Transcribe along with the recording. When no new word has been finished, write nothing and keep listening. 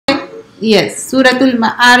Yes, Suratul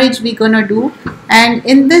Ma'arij we're gonna do, and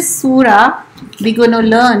in this surah we're gonna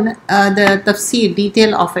learn the tafsir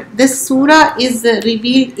detail of it. This surah is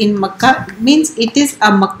revealed in Makkah, means it is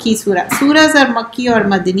a Makki surah. Surahs are Makki or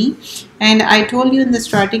Madani, and I told you in the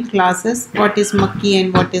starting classes what is Makki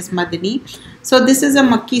and what is Madani. So this is a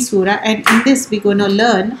Makki surah, and in this we're gonna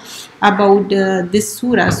learn about this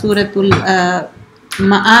surah, Suratul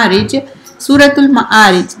Ma'arij. Suratul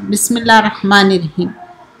Ma'arij. Bismillah Rahmanir Rahim.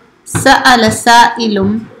 Sa'ala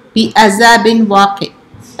sa'ilum bi azabin waqi.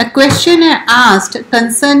 A questioner asked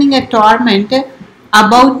concerning a torment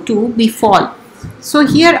about to befall. So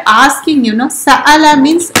here asking, sa'ala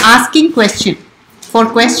means asking question. For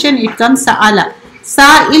question it comes sa'ala.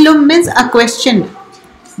 Sa'ilum means a question.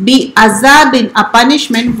 Bi azabin, a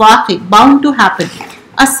punishment, waqi, bound to happen.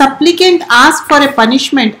 A supplicant asks for a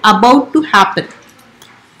punishment about to happen.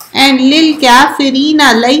 And lil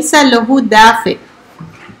kafirina laysa lahu dafi.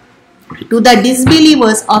 To the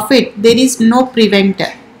disbelievers of it, there is no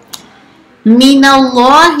preventer.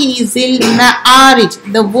 Minallahi zil ma'arij.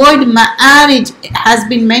 The word ma'arij has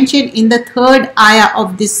been mentioned in the 3rd ayah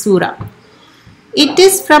of this surah. It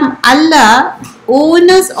is from Allah,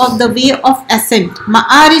 owners of the way of ascent.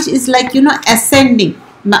 Ma'arij is like, ascending.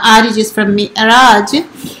 Ma'arij is from mi'raj.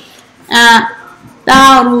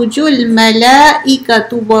 Ta'rujul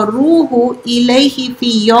malaikatu warruhu ilayhi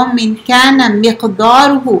fi yawmin kana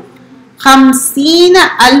miqdaruhu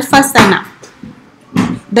khamsina alfa sana.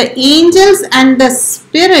 The angels and the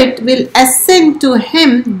spirit will ascend to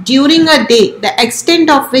him during a day, the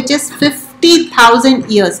extent of which is 50,000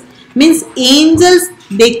 years. Means angels,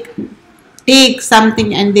 they take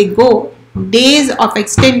something and they go, days of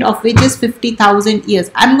extent of which is 50,000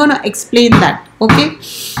 years. I'm going to explain that. Okay.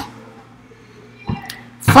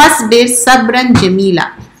 Fasbir sabran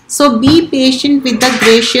jamila. So be patient with the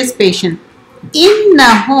gracious patient.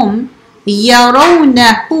 Innahum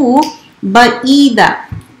yarawnahu ba'ida.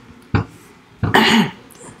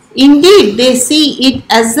 Indeed, they see it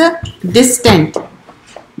as a distant.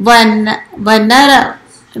 Vanara'u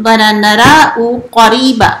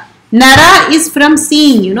qariba. Nara is from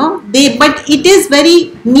seeing, but it is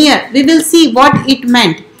very near. We will see what it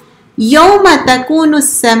meant. Yawma takunu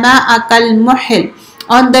as-sama'u kal-muhl.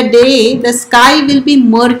 On the day, the sky will be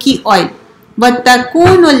murky oil.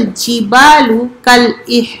 وَتَكُونُ الْجِبَالُ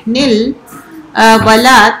كَالْإِحْنِ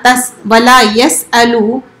وَلَا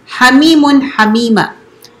يَسْأَلُ حَمِيمٌ حَمِيمًا.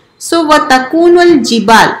 So, وَتَكُونُ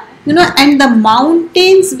الْجِبَالُ, and the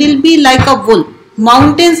mountains will be like a wool.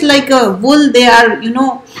 Mountains like a wool, they are,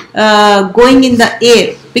 going in the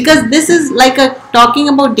air. Because this is like talking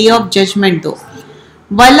about day of judgment though.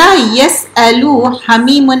 Wala yas'alu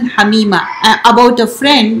hamimun hamima. About a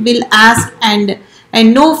friend will ask and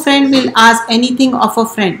no friend will ask anything of a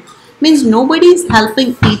friend. Means nobody is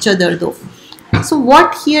helping each other though. So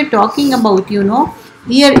what here talking about,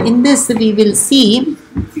 here in this we will see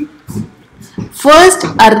first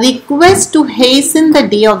a request to hasten the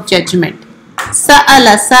day of judgment.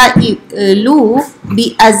 Sa'ala sa'ilu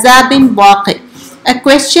bi azabin waqi. A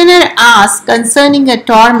questioner asks concerning a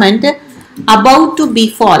torment about to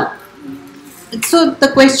befall. So the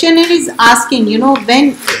questioner is asking,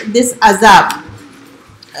 when this azab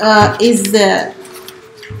is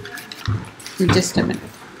just a minute.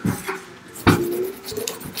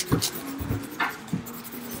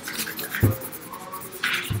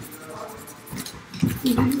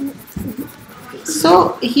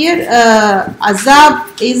 So here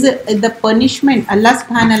azab is the punishment. Allah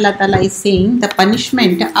subhanahu wa ta'ala is saying the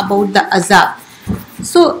punishment about the azab.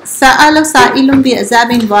 So sa'ala sa'ilun bi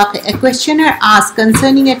azabin waqi. A questioner asks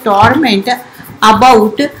concerning a torment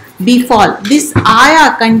about befall. This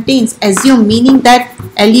ayah contains assume, meaning that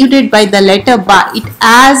alluded by the letter ba. It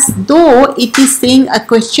as though it is saying a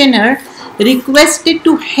questioner requested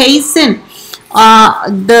to hasten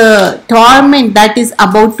the torment that is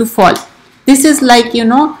about to fall. This is like,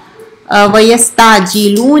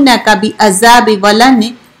 وَيَسْتَعْجِلُونَكَ بِأَذَابِ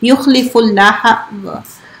وَلَنْ يُخْلِفُ اللَّهَ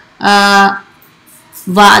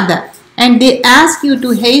وَعْدَ. And they ask you to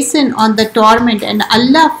hasten on the torment, and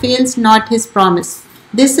Allah fails not His promise.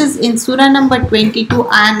 This is in Surah number 22,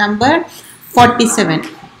 ayah number 47.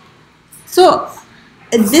 So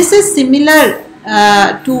this is similar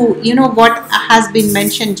to what has been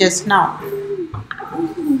mentioned just now.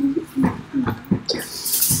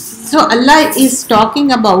 So Allah is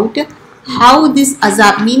talking about how this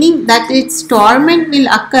azab, meaning that its torment will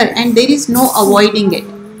occur and there is no avoiding it.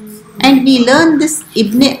 And we learn this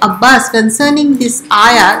Ibn Abbas concerning this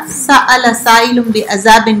ayah, Sa'ala sa'ilum bi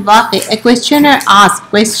azabin waqi. A questioner asked,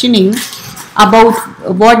 questioning about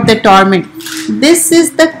what the torment. This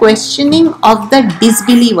is the questioning of the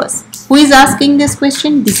disbelievers. Who is asking this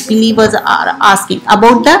question? Disbelievers are asking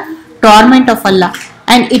about the torment of Allah,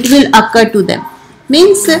 and it will occur to them.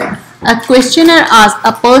 Means a questioner asks,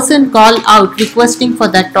 a person called out requesting for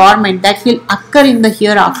the torment that will occur in the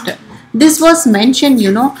hereafter. This was mentioned,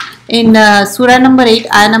 in Surah number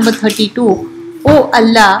 8, ayah number 32. O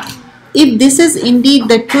Allah, if this is indeed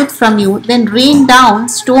the truth from you, then rain down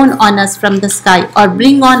stone on us from the sky or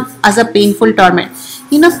bring on us a painful torment.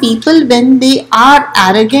 People, when they are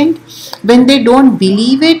arrogant, when they don't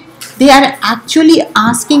believe it, they are actually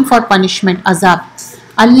asking for punishment, azab.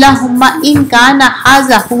 Allahumma in kana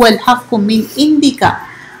haza huwal haqqu min indika.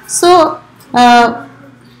 So,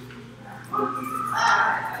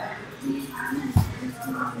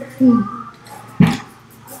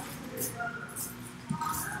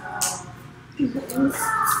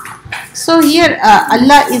 here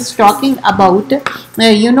Allah is talking about,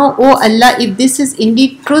 oh Allah, if this is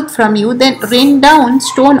indeed truth from you, then rain down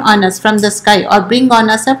stone on us from the sky or bring on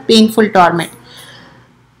us a painful torment.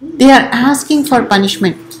 They are asking for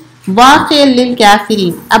punishment. Waqi lil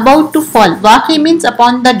kafirin, about to fall. Waqi means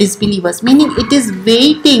upon the disbelievers, meaning it is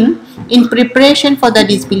waiting in preparation for the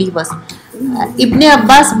disbelievers. Ibn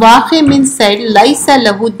Abbas, Waqi means said, Laisa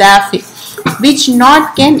lahu dafi, which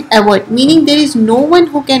not can avert, meaning there is no one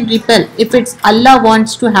who can repel if it's Allah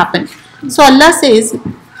wants to happen. So Allah says,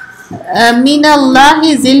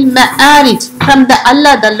 Minallahi zil ma'arij, from the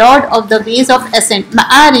Allah, the Lord of the ways of ascent.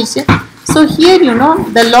 Ma'arij. So here,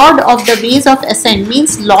 the Lord of the ways of ascent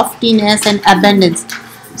means loftiness and abundance.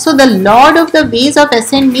 So the Lord of the ways of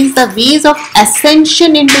ascent means the ways of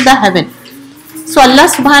ascension into the heaven. So Allah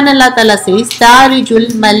subhanahu wa ta'ala says,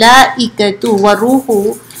 Tarijul malaikatu wa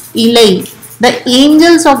ruhu ilay. The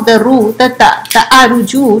angels of the ruh, the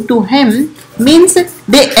ta'aruju to him, means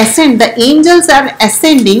they ascend. The angels are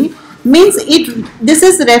ascending, means this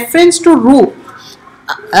is reference to ruh.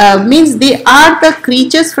 Means they are the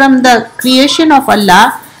creatures from the creation of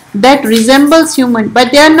Allah that resembles human,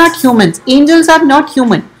 but they are not humans. Angels are not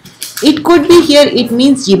human. It could be here, it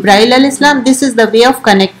means Jibreel al-Islam. This is the way of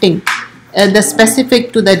connecting the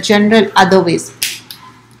specific to the general other ways.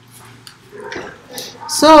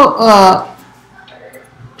 So,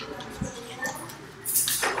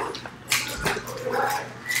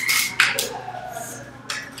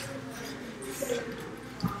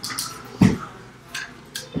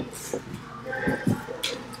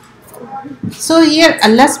 here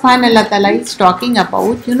Allah subhanahu wa ta'ala is talking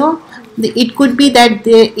about, it could be that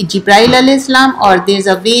Jibreel al-Islam, or there's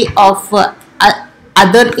a way of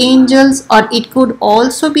other angels, or it could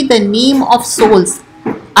also be the name of souls,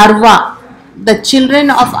 Arwa, the children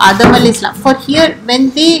of Adam al-Islam. For here,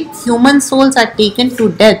 when the human souls are taken to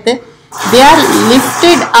death, they are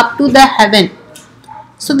lifted up to the heaven.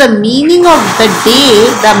 So the meaning of the day,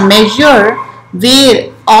 the measure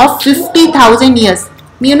where of 50,000 years,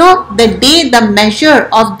 the day, the measure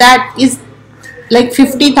of that is like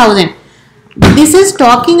 50,000. This is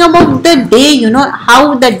talking about the day,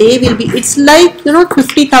 how the day will be. It's like,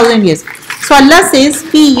 50,000 years. So Allah says,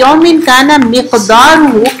 Fi yawmin kana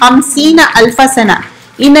miqdaruhu hamsina alfa sana.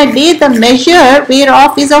 In a day, the measure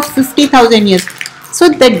whereof is of 50,000 years. So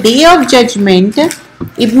the day of judgment,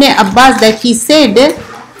 Ibn Abbas, that he said,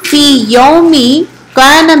 Fi yawmi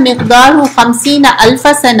kana miqdaruhu hamsina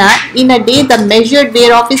alfa sana. In a day, the measure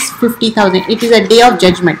whereof is 50,000. It is a day of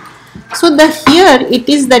judgment. So here it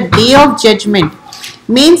is the day of judgment,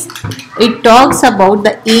 means it talks about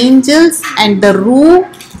the angels and the ruh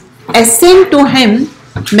ascend to him,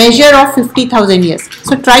 measure of 50,000 years.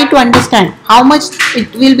 So try to understand how much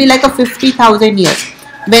it will be, like a 50,000 years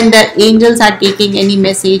when the angels are taking any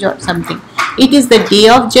message or something. It is the day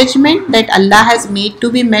of judgment that Allah has made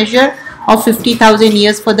to be measure of 50,000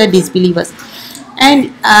 years for the disbelievers.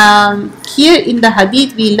 And here in the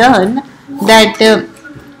hadith we learn that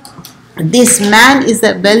this man is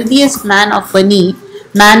the wealthiest man of Bani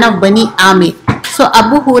Amir. So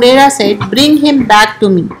Abu Huraira said, bring him back to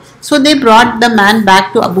me. So they brought the man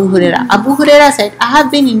back to Abu Huraira. Abu Huraira said, I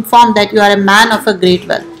have been informed that you are a man of a great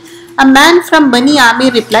wealth. A man from Bani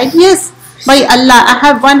Amir replied, yes, by Allah, I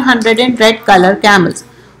have 100 red color camels,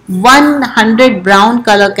 100 brown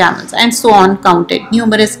color camels, and so on, counted,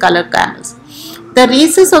 numerous color camels. The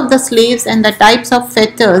races of the slaves and the types of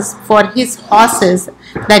fetters for his horses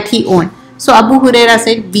that he owned. So Abu Huraira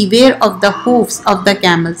said, beware of the hoofs of the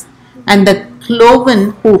camels and the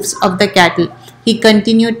cloven hoofs of the cattle. He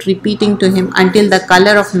continued repeating to him until the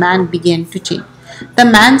color of man began to change. The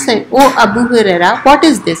man said, oh Abu Huraira, what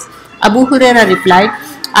is this? Abu Huraira replied,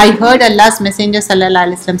 I heard Allah's Messenger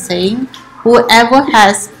ﷺ saying, whoever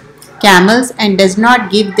has camels and does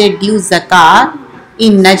not give their due zakah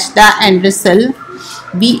in Najda and Risal,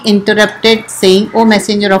 we interrupted saying, O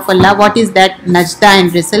Messenger of Allah, what is that najda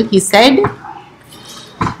and risal? He said,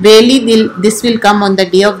 verily this will come on the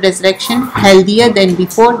day of resurrection, healthier than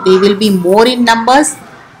before. They will be more in numbers,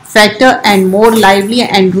 fatter and more lively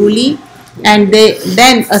and ruly, and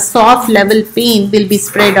then a soft level pain will be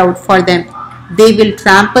spread out for them. They will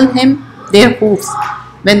trample him, their hoofs,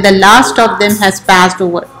 when the last of them has passed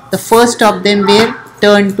over. The first of them were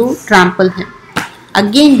turned to trample him.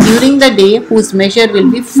 Again during the day whose measure will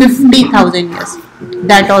be 50,000 years.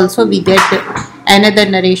 That also we get another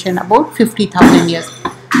narration about 50,000 years.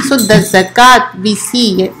 So the zakat we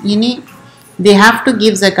see, they have to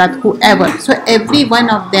give zakat whoever. So every one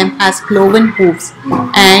of them has cloven hooves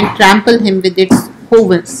and trample him with its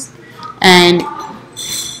hooves. And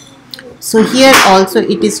so here also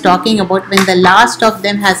it is talking about when the last of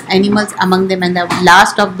them has animals among them and the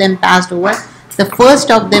last of them passed over, the first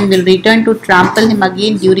of them will return to trample him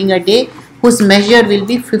again during a day whose measure will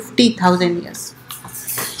be 50,000 years.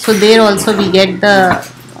 So there also we get the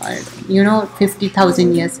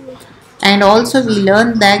 50,000 years. And also we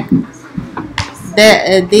learn that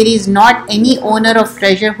there is not any owner of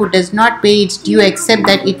treasure who does not pay its due except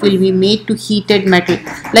that it will be made to heated metal.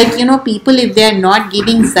 Like people, if they are not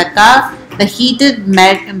giving zakah, the heated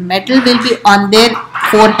metal will be on their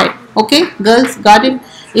forehead. Okay, girls, got it?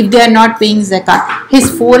 If they are not paying zakah,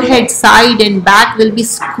 his forehead, side and back will be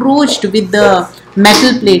scorched with the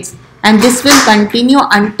metal plates, and this will continue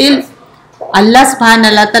until Allah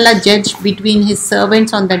subhanahu wa ta'ala judge between his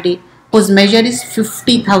servants on the day whose measure is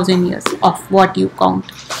 50,000 years of what you count,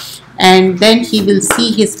 and then he will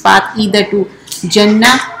see his path either to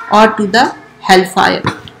Jannah or to the hellfire.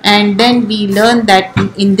 And then we learn that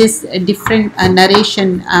in this different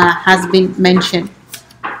narration has been mentioned,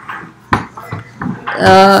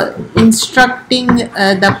 instructing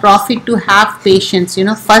the Prophet to have patience,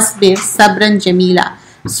 fasbir sabran jamila.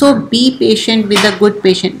 So be patient with a good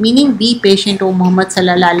patient, meaning be patient, O Muhammad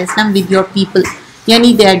sallallahu alaihi wasallam, with your people.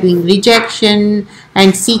 Yani they are doing rejection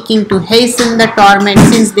and seeking to hasten the torment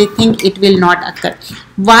since they think it will not occur.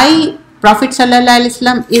 Why Prophet sallallahu alaihi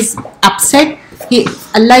wasallam is upset?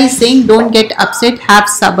 Allah is saying, don't get upset, have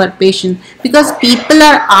sabr, patience, because people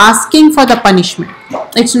are asking for the punishment.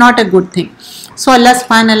 It's not a good thing. So Allah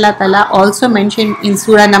subhanahu wa ta'ala also mentioned in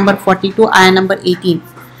surah number 42, ayah number 18,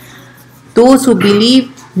 those who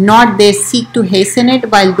believe not, they seek to hasten it,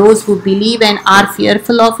 while those who believe and are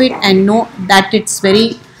fearful of it and know that it's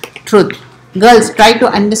very truth. Girls, try to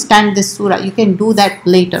understand this surah. You can do that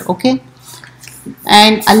later, okay?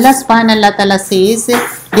 And Allah subhanahu wa ta'ala says,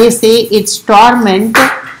 they say it's torment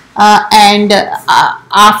and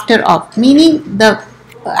after of, meaning the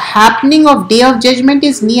happening of day of judgment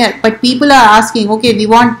is near, but people are asking, okay, we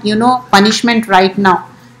want punishment right now.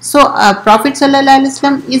 So Prophet sallallahu alaihi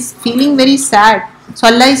wasallam is feeling very sad. So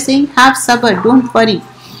Allah is saying, have sabr, don't worry.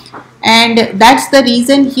 And that's the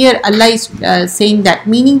reason here Allah is saying that,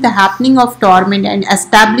 meaning the happening of torment and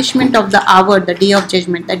establishment of the hour, the day of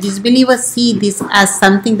judgment. The disbelievers see this as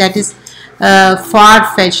something that is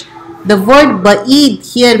far-fetched. The word ba'id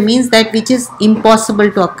here means that which is impossible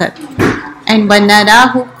to occur. And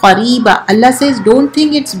banarahu qariba, Allah says, don't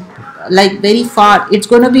think it's like very far, it's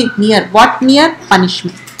going to be near. What near?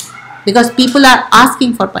 Punishment, because people are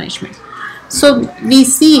asking for punishment. So we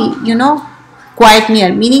see, quite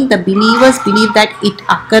near, meaning the believers believe that its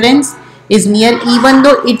occurrence is near, even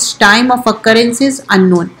though its time of occurrence is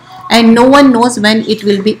unknown, and no one knows when it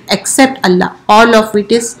will be except Allah. All of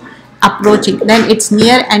it is approaching, then it's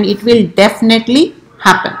near and it will definitely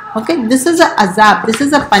happen. Okay, this is a azab, this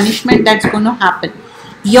is a punishment that's going to happen.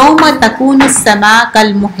 Yawma takunu as-samaa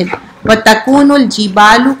kal muhil wa takunu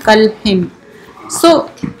al-jibalu kal hin. So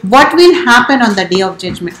what will happen on the day of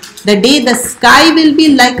judgment? The day the sky will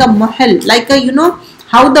be like a muhil, like a,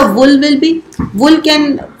 how the wool will be. Wool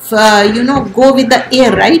can, go with the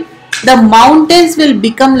air, right? The mountains will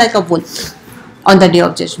become like a wool on the day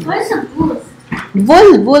of judgment. What is a wool?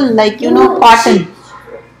 Wool, like, cotton.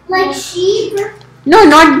 Like sheep? No,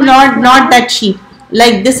 not that sheep.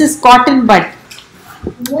 Like this is cotton, but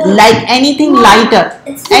wool. Like anything lighter.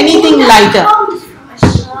 Anything lighter.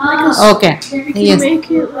 Okay. You make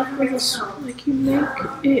it like you make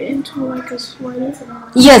it into like a sweater.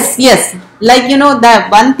 Yes. Like the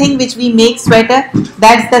one thing which we make sweater,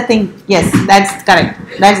 that's the thing. Yes, that's correct.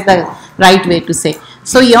 That's the right way to say.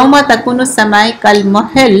 So yawma takunu samai kal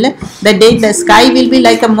muhil, the day the sky will be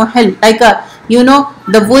like a muhil, like a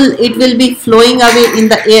the wool, it will be flowing away in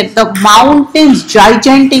the air. The mountains,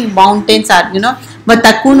 gigantic mountains are, but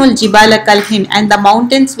takunul jibala kalhin, and the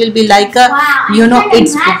mountains will be like a,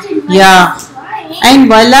 it's, yeah. And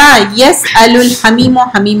wala yes alul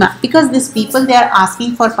hamimu hamima, because these people, they are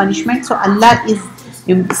asking for punishment. So Allah is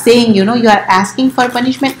saying, you are asking for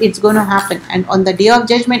punishment, it's going to happen, and on the day of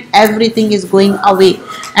judgment everything is going away,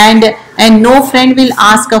 and no friend will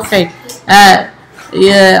ask a friend.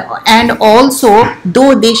 And also,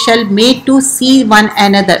 though they shall made to see one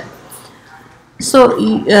another. So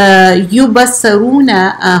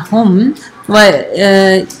yubassaruna hum wa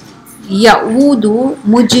yaudu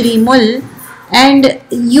mujrimul, and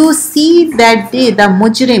you see that day the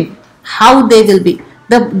mujrim, how they will be.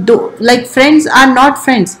 Like friends are not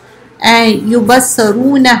friends, and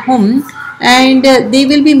yubassaruna hum, and they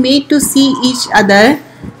will be made to see each other.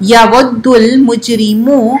 Yawaddul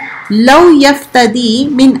mujrimu law yaftadi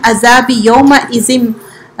min azabi yawma izim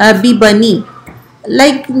bibani,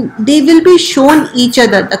 like they will be shown each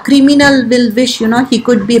other. The criminal will wish, he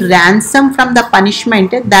could be ransomed from the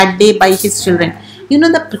punishment that day by his children.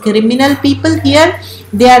 The criminal people here,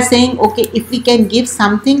 they are saying, okay, if we can give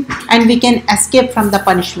something and we can escape from the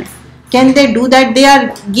punishment, can they do that? They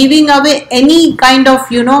are giving away any kind of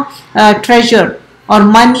treasure or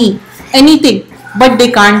money, anything, but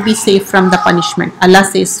they can't be safe from the punishment. Allah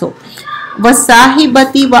says so.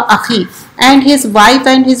 Wasahibati wa akhi, and his wife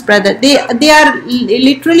and his brother, they are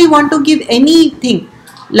literally want to give anything,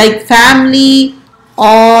 like family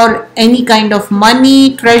or any kind of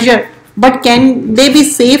money, treasure, but can they be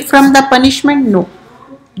safe from the punishment? No,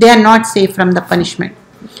 they are not safe from the punishment.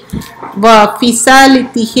 Wa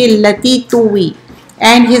fisalitihi lati tuwi,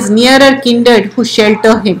 and his nearer kindred who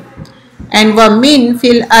shelter him. And wa min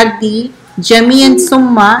fil ardi jamian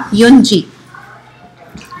summa yunji,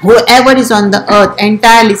 whoever is on the earth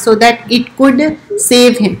entirely, so that it could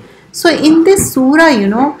save him. So in this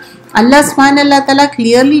surah, Allah subhanahu wa ta'ala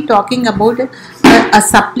clearly talking about a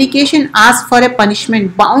supplication asked for a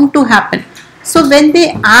punishment bound to happen. So when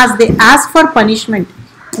they ask for punishment,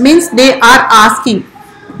 means they are asking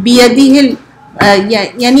biyadihil,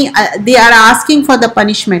 they are asking for the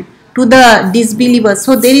punishment to the disbelievers.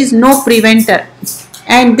 So there is no preventer.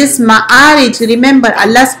 And this ma'arij, remember,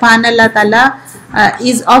 Allah subhanahu wa ta'ala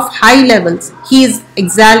is of high levels. He is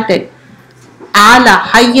exalted. Ala,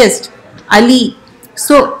 highest. Ali,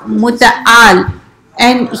 so muta'al.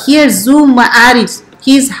 And here zu ma'arij,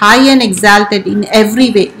 he is high and exalted in every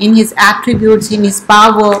way, in his attributes, in his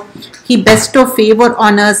power. He bestow favor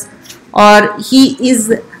on us, or he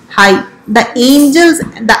is high. The angels,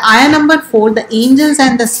 the ayah number 4, the angels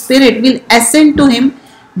and the spirit will ascend to him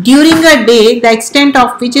during a day, the extent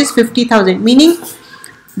of which is 50,000. Meaning,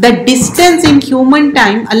 the distance in human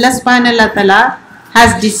time, Allah subhanahu wa ta'ala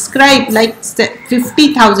has described like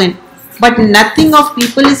 50,000, but nothing of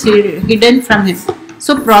people is hidden from him.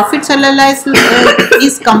 So Prophet sallallahu alaihi wasallam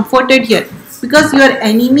is comforted here, because your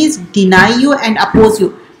enemies deny you and oppose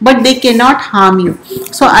you, but they cannot harm you.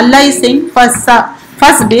 So Allah is saying,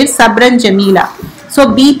 fasbir sabran jamila.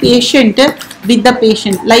 So be patient with the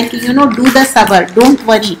patient, like do the sabr, don't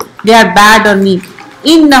worry, they are bad or mean.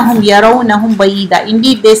 Innahum yarawnahum bayida,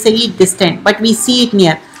 indeed they say it distant, but we see it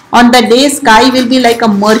near. On the day, sky will be like a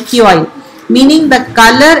murky oil, meaning the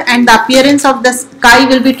color and the appearance of the sky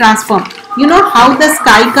will be transformed. You know how the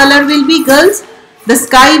sky color will be, girls? The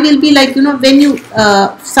sky will be like, when you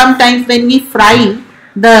sometimes when we fry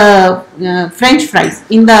the French fries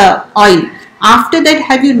in the oil, after that,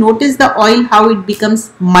 have you noticed the oil, how it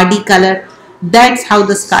becomes muddy color? That's how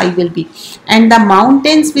the sky will be. And the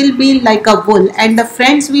mountains will be like a wool, and the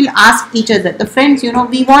friends will ask each other. The friends,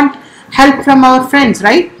 we want help from our friends,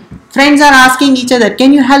 right? Friends are asking each other,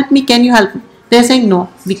 can you help me? Can you help me? They're saying, no,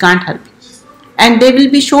 we can't help you. And they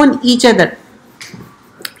will be shown each other.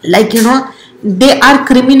 Like, they are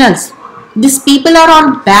criminals. These people are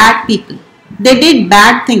all bad people. They did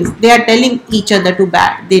bad things. They are telling each other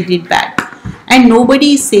they did bad. And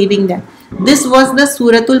nobody is saving them. This was the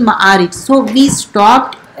Suratul Ma'arij. So we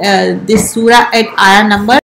stopped this surah at ayah number